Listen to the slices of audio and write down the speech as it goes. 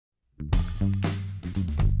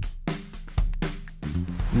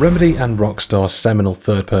Remedy and Rockstar's seminal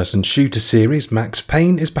third-person shooter series Max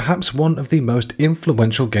Payne is perhaps one of the most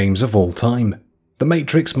influential games of all time. The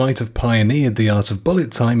Matrix might have pioneered the art of bullet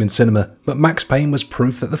time in cinema, but Max Payne was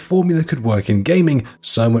proof that the formula could work in gaming,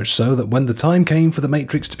 so much so that when the time came for the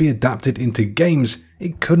Matrix to be adapted into games,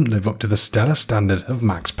 it couldn't live up to the stellar standard of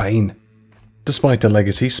Max Payne. Despite a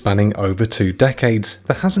legacy spanning over 2 decades,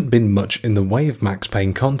 there hasn't been much in the way of Max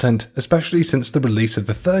Payne content, especially since the release of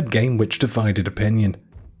the third game, which divided opinion.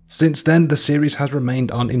 Since then, the series has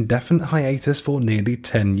remained on indefinite hiatus for nearly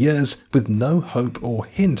 10 years, with no hope or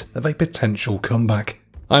hint of a potential comeback.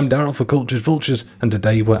 I'm Daryl for Cultured Vultures, and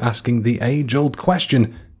today we're asking the age-old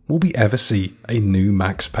question, will we ever see a new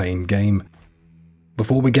Max Payne game?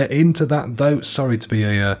 Before we get into that though, sorry to be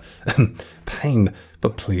a pain,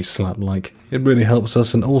 but please slap like. It really helps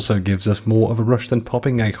us and also gives us more of a rush than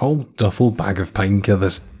popping a whole duffel bag of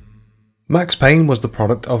painkillers. Max Payne was the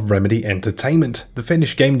product of Remedy Entertainment, the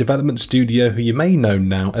Finnish game development studio who you may know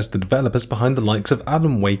now as the developers behind the likes of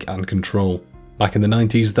Alan Wake and Control. Back in the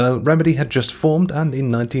 90s though, Remedy had just formed and in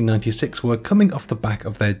 1996 were coming off the back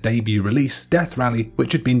of their debut release, Death Rally,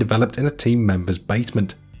 which had been developed in a team member's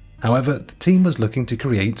basement. However, the team was looking to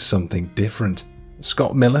create something different.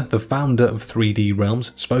 Scott Miller, the founder of 3D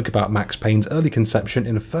Realms, spoke about Max Payne's early conception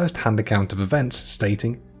in a first-hand account of events,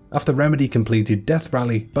 stating, "After Remedy completed Death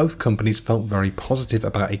Rally, both companies felt very positive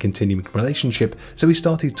about a continuing relationship, so we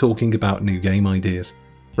started talking about new game ideas.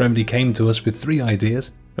 Remedy came to us with 3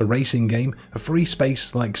 ideas, a racing game, a free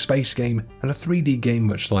space-like space game, and a 3D game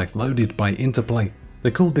much like Loaded by Interplay.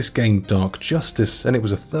 They called this game Dark Justice, and it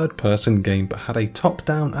was a third-person game but had a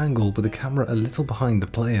top-down angle with the camera a little behind the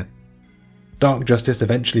player. Dark Justice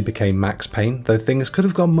eventually became Max Payne, though things could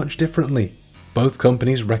have gone much differently. Both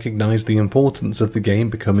companies recognised the importance of the game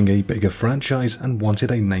becoming a bigger franchise and wanted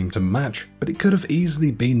a name to match, but it could have easily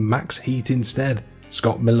been Max Heat instead.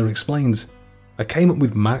 Scott Miller explains, "I came up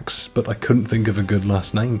with Max, but I couldn't think of a good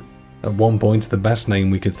last name. At one point, the best name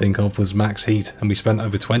we could think of was Max Heat, and we spent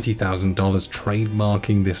over $20,000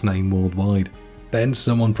 trademarking this name worldwide. Then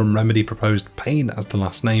someone from Remedy proposed Payne as the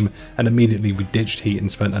last name, and immediately we ditched Heat and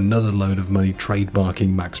spent another load of money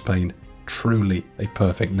trademarking Max Payne. Truly a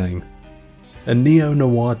perfect name." A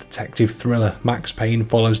neo-noir detective thriller, Max Payne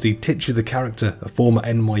follows the titular character, a former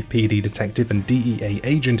NYPD detective and DEA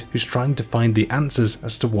agent who's trying to find the answers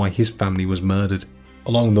as to why his family was murdered.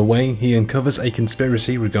 Along the way, he uncovers a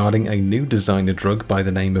conspiracy regarding a new designer drug by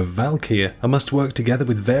the name of Valkyrie and must work together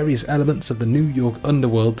with various elements of the New York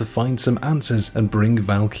underworld to find some answers and bring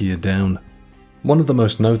Valkyrie down. One of the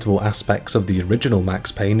most notable aspects of the original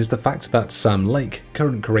Max Payne is the fact that Sam Lake,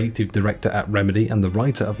 current creative director at Remedy and the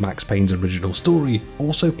writer of Max Payne's original story,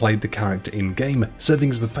 also played the character in-game, serving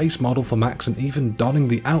as the face model for Max and even donning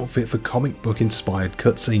the outfit for comic book inspired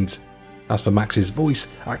cutscenes. As for Max's voice,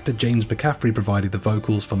 actor James McCaffrey provided the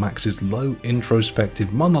vocals for Max's low,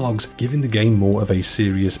 introspective monologues, giving the game more of a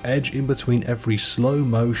serious edge in between every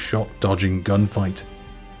slow-mo shot-dodging gunfight.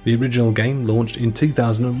 The original game launched in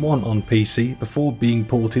 2001 on PC before being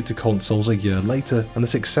ported to consoles a year later, and the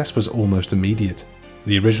success was almost immediate.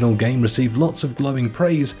 The original game received lots of glowing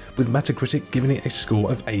praise, with Metacritic giving it a score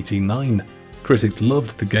of 89. Critics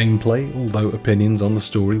loved the gameplay, although opinions on the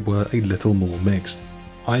story were a little more mixed.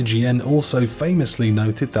 IGN also famously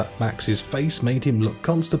noted that Max's face made him look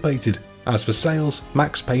constipated. As for sales,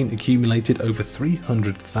 Max Payne accumulated over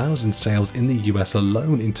 300,000 sales in the US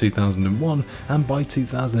alone in 2001, and by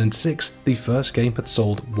 2006, the first game had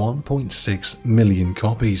sold 1.6 million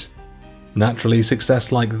copies. Naturally,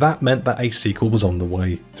 success like that meant that a sequel was on the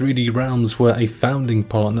way. 3D Realms were a founding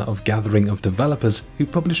partner of Gathering of developers who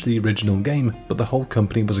published the original game, but the whole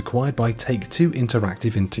company was acquired by Take-Two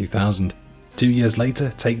Interactive in 2000. 2 years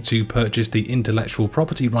later, Take-Two purchased the intellectual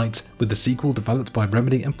property rights, with the sequel developed by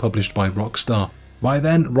Remedy and published by Rockstar. By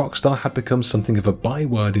then, Rockstar had become something of a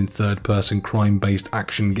byword in third-person crime-based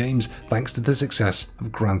action games thanks to the success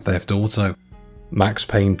of Grand Theft Auto. Max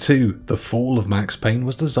Payne 2, The Fall of Max Payne,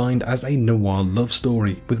 was designed as a noir love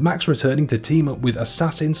story, with Max returning to team up with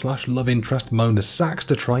assassin/love interest Mona Sachs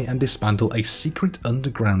to try and dismantle a secret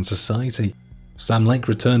underground society. Sam Lake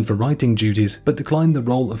returned for writing duties, but declined the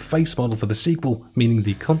role of face model for the sequel, meaning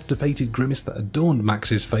the constipated grimace that adorned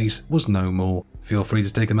Max's face was no more. Feel free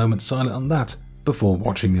to take a moment silent on that before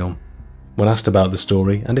watching on. When asked about the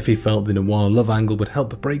story and if he felt the noir love angle would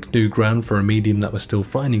help break new ground for a medium that was still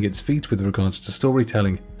finding its feet with regards to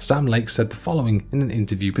storytelling, Sam Lake said the following in an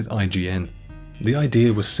interview with IGN. "The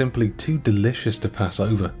idea was simply too delicious to pass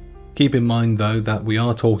over. Keep in mind though that we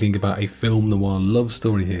are talking about a film noir love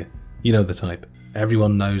story here. You know the type.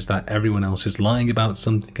 Everyone knows that everyone else is lying about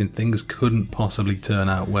something and things couldn't possibly turn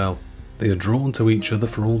out well. They are drawn to each other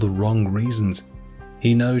for all the wrong reasons.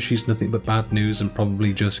 He knows she's nothing but bad news and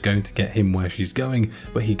probably just going to get him where she's going,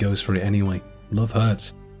 but he goes for it anyway. Love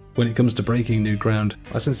hurts. When it comes to breaking new ground,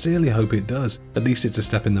 I sincerely hope it does. At least it's a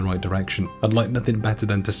step in the right direction. I'd like nothing better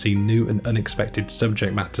than to see new and unexpected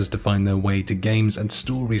subject matters to find their way to games and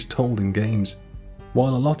stories told in games.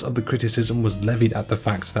 While a lot of the criticism was levied at the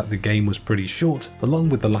fact that the game was pretty short, along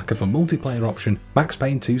with the lack of a multiplayer option, Max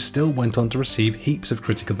Payne 2 still went on to receive heaps of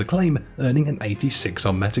critical acclaim, earning an 86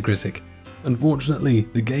 on Metacritic. Unfortunately,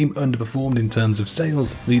 the game underperformed in terms of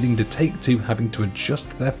sales, leading to Take-Two having to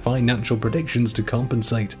adjust their financial predictions to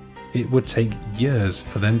compensate. It would take years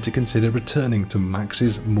for them to consider returning to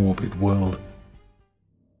Max's morbid world.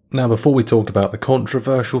 Now, before we talk about the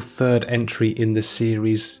controversial third entry in the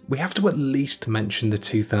series, we have to at least mention the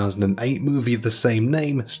 2008 movie of the same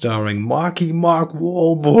name, starring Mark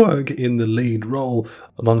Wahlberg in the lead role,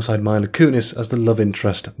 alongside Mila Kunis as the love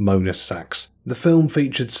interest Mona Sachs. The film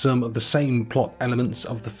featured some of the same plot elements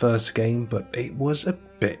of the first game, but it was a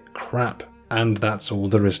bit crap, and that's all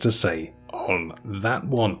there is to say on that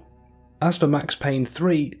one. As for Max Payne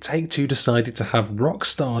 3, Take-Two decided to have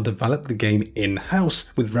Rockstar develop the game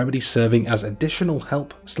in-house, with Remedy serving as additional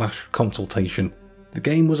help/consultation. The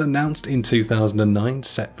game was announced in 2009,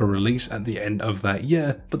 set for release at the end of that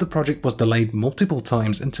year, but the project was delayed multiple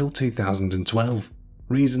times until 2012.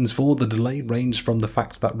 Reasons for the delay ranged from the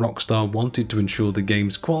fact that Rockstar wanted to ensure the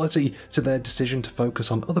game's quality to their decision to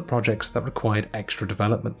focus on other projects that required extra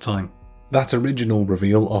development time. That original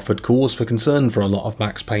reveal offered cause for concern for a lot of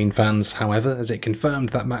Max Payne fans, however, as it confirmed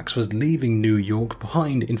that Max was leaving New York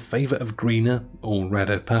behind in favour of greener or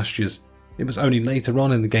redder pastures. It was only later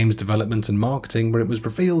on in the game's development and marketing where it was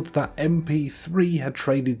revealed that MP3 had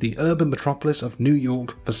traded the urban metropolis of New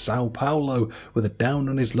York for Sao Paulo, with a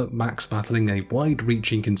down-on-his-luck Max battling a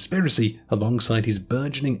wide-reaching conspiracy alongside his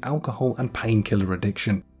burgeoning alcohol and painkiller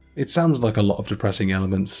addiction. It sounds like a lot of depressing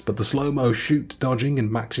elements, but the slow-mo shoot dodging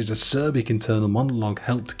and Max's acerbic internal monologue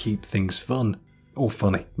helped keep things fun. Or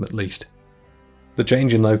funny, at least. The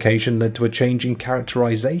change in location led to a change in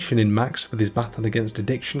characterization in Max, with his battle against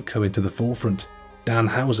addiction coming to the forefront. Dan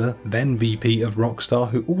Houser, then VP of Rockstar,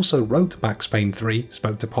 who also wrote Max Payne 3,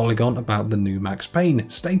 spoke to Polygon about the new Max Payne,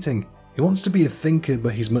 stating, "He wants to be a thinker,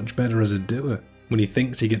 but he's much better as a doer. When he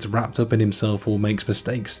thinks, he gets wrapped up in himself or makes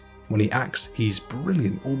mistakes. When he acts, he's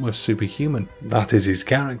brilliant, almost superhuman. That is his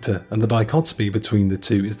character, and the dichotomy between the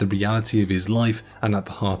two is the reality of his life and at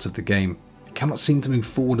the heart of the game. He cannot seem to move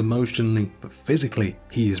forward emotionally, but physically,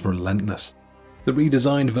 he is relentless." The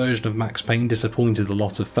redesigned version of Max Payne disappointed a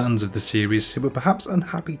lot of fans of the series who were perhaps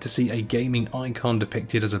unhappy to see a gaming icon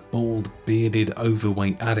depicted as a bald, bearded,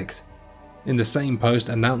 overweight addict. In the same post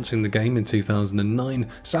announcing the game in 2009,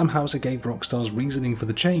 Sam Houser gave Rockstar's reasoning for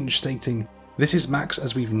the change, stating, "This is Max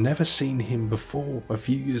as we've never seen him before, a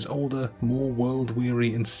few years older, more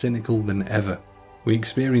world-weary and cynical than ever. We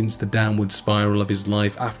experience the downward spiral of his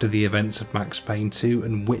life after the events of Max Payne 2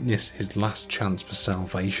 and witness his last chance for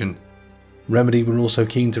salvation." Remedy were also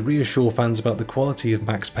keen to reassure fans about the quality of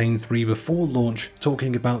Max Payne 3 before launch,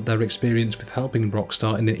 talking about their experience with helping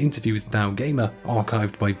Rockstar in an interview with Now Gamer,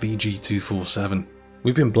 archived by VG247.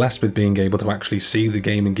 "We've been blessed with being able to actually see the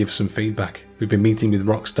game and give some feedback. We've been meeting with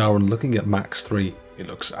Rockstar and looking at Max 3. It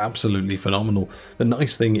looks absolutely phenomenal. The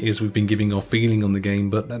nice thing is we've been giving our feeling on the game,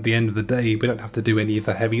 but at the end of the day, we don't have to do any of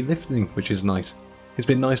the heavy lifting, which is nice. It's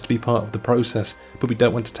been nice to be part of the process, but we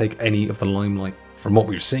don't want to take any of the limelight. From what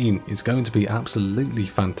we've seen, it's going to be absolutely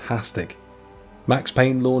fantastic." Max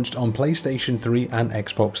Payne launched on PlayStation 3 and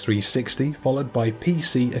Xbox 360, followed by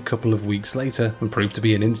PC a couple of weeks later, and proved to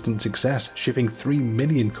be an instant success, shipping 3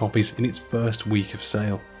 million copies in its first week of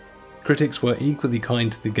sale. Critics were equally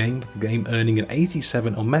kind to the game, with the game earning an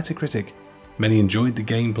 87 on Metacritic. Many enjoyed the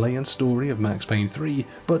gameplay and story of Max Payne 3,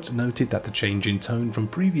 but noted that the change in tone from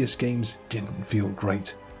previous games didn't feel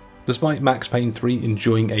great. Despite Max Payne 3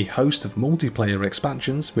 enjoying a host of multiplayer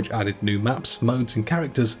expansions, which added new maps, modes and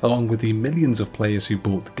characters, along with the millions of players who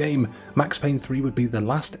bought the game, Max Payne 3 would be the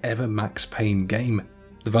last ever Max Payne game.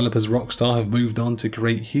 Developers Rockstar have moved on to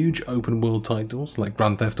create huge open world titles like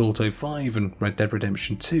Grand Theft Auto 5 and Red Dead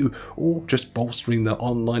Redemption 2, or just bolstering their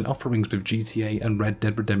online offerings with GTA and Red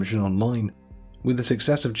Dead Redemption Online. With the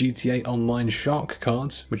success of GTA Online Shark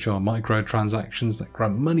Cards, which are microtransactions that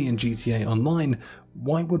grant money in GTA Online,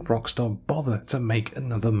 why would Rockstar bother to make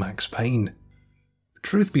another Max Payne?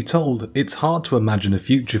 Truth be told, it's hard to imagine a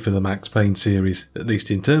future for the Max Payne series, at least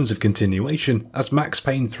in terms of continuation, as Max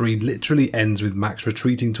Payne 3 literally ends with Max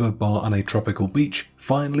retreating to a bar on a tropical beach,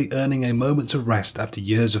 finally earning a moment to rest after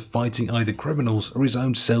years of fighting either criminals or his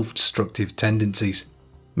own self-destructive tendencies.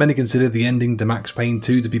 Many consider the ending to Max Payne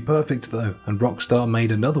 2 to be perfect though, and Rockstar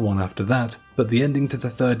made another one after that, but the ending to the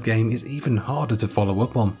third game is even harder to follow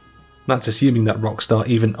up on. That's assuming that Rockstar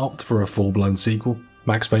even opt for a full-blown sequel.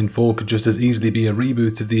 Max Payne 4 could just as easily be a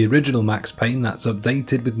reboot of the original Max Payne that's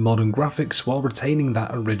updated with modern graphics while retaining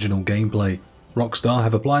that original gameplay. Rockstar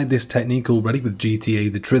have applied this technique already with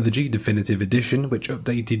GTA The Trilogy Definitive Edition, which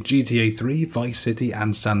updated GTA 3, Vice City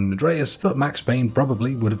and San Andreas, but Max Payne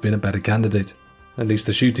probably would have been a better candidate. At least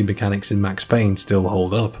the shooting mechanics in Max Payne still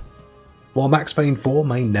hold up. While Max Payne 4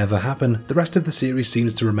 may never happen, the rest of the series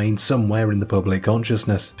seems to remain somewhere in the public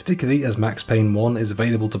consciousness, particularly as Max Payne 1 is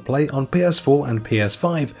available to play on PS4 and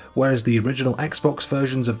PS5, whereas the original Xbox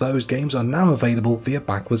versions of those games are now available via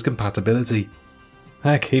backwards compatibility.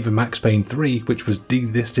 Heck, even Max Payne 3, which was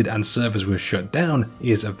delisted and servers were shut down,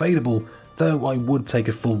 is available, though I would take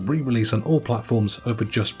a full re-release on all platforms over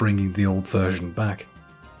just bringing the old version back.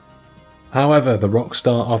 However, the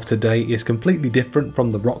Rockstar of today is completely different from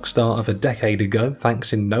the Rockstar of a decade ago,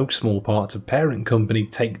 thanks in no small part to parent company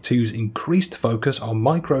Take-Two's increased focus on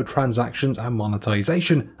microtransactions and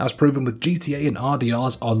monetization, as proven with GTA and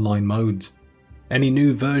RDR's online modes. Any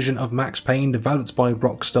new version of Max Payne developed by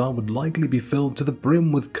Rockstar would likely be filled to the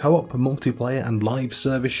brim with co-op, multiplayer and live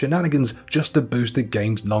service shenanigans just to boost the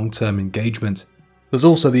game's long-term engagement. There's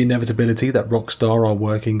also the inevitability that Rockstar are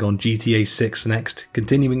working on GTA 6 next,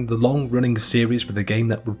 continuing the long-running series with a game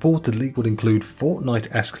that reportedly would include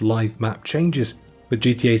Fortnite-esque live map changes. With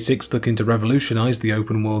GTA 6 looking to revolutionise the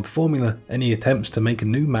open world formula, any attempts to make a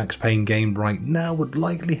new Max Payne game right now would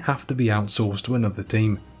likely have to be outsourced to another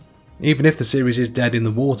team. Even if the series is dead in the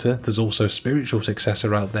water, there's also a spiritual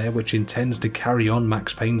successor out there which intends to carry on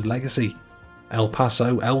Max Payne's legacy. El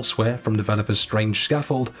Paso Elsewhere from developers Strange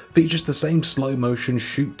Scaffold features the same slow-motion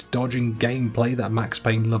shoot-dodging gameplay that Max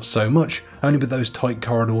Payne loves so much, only with those tight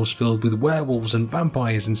corridors filled with werewolves and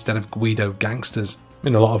vampires instead of Guido gangsters.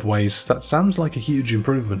 In a lot of ways, that sounds like a huge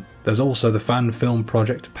improvement. There's also the fan film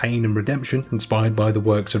project Pain and Redemption, inspired by the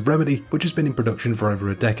works of Remedy, which has been in production for over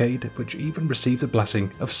a decade, which even received a blessing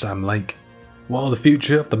of Sam Lake. While the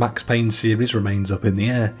future of the Max Payne series remains up in the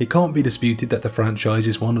air, it can't be disputed that the franchise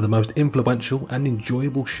is one of the most influential and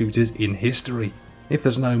enjoyable shooters in history. If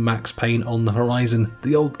there's no Max Payne on the horizon,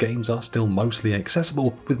 the old games are still mostly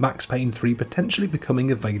accessible, with Max Payne 3 potentially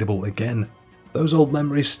becoming available again. Those old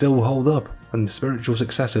memories still hold up, and the spiritual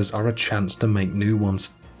successors are a chance to make new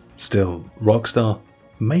ones. Still, Rockstar,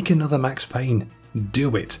 make another Max Payne.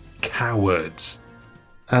 Do it, cowards.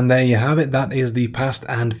 And there you have it, that is the past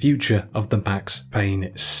and future of the Max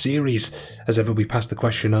Payne series. As ever, we pass the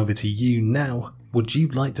question over to you now. Would you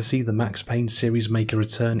like to see the Max Payne series make a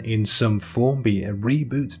return in some form, be it a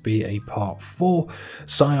reboot, be it a part 4?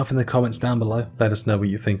 Sign off in the comments down below, let us know what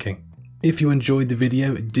you're thinking. If you enjoyed the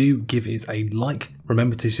video, do give it a like,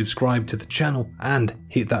 remember to subscribe to the channel and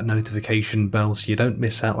hit that notification bell so you don't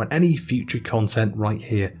miss out on any future content right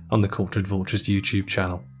here on the Cultured Vultures YouTube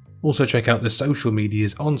channel. Also check out the social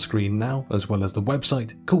medias on screen now, as well as the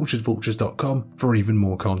website culturedvultures.com for even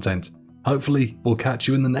more content. Hopefully we'll catch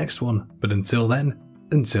you in the next one, but until then,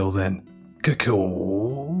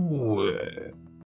 caw.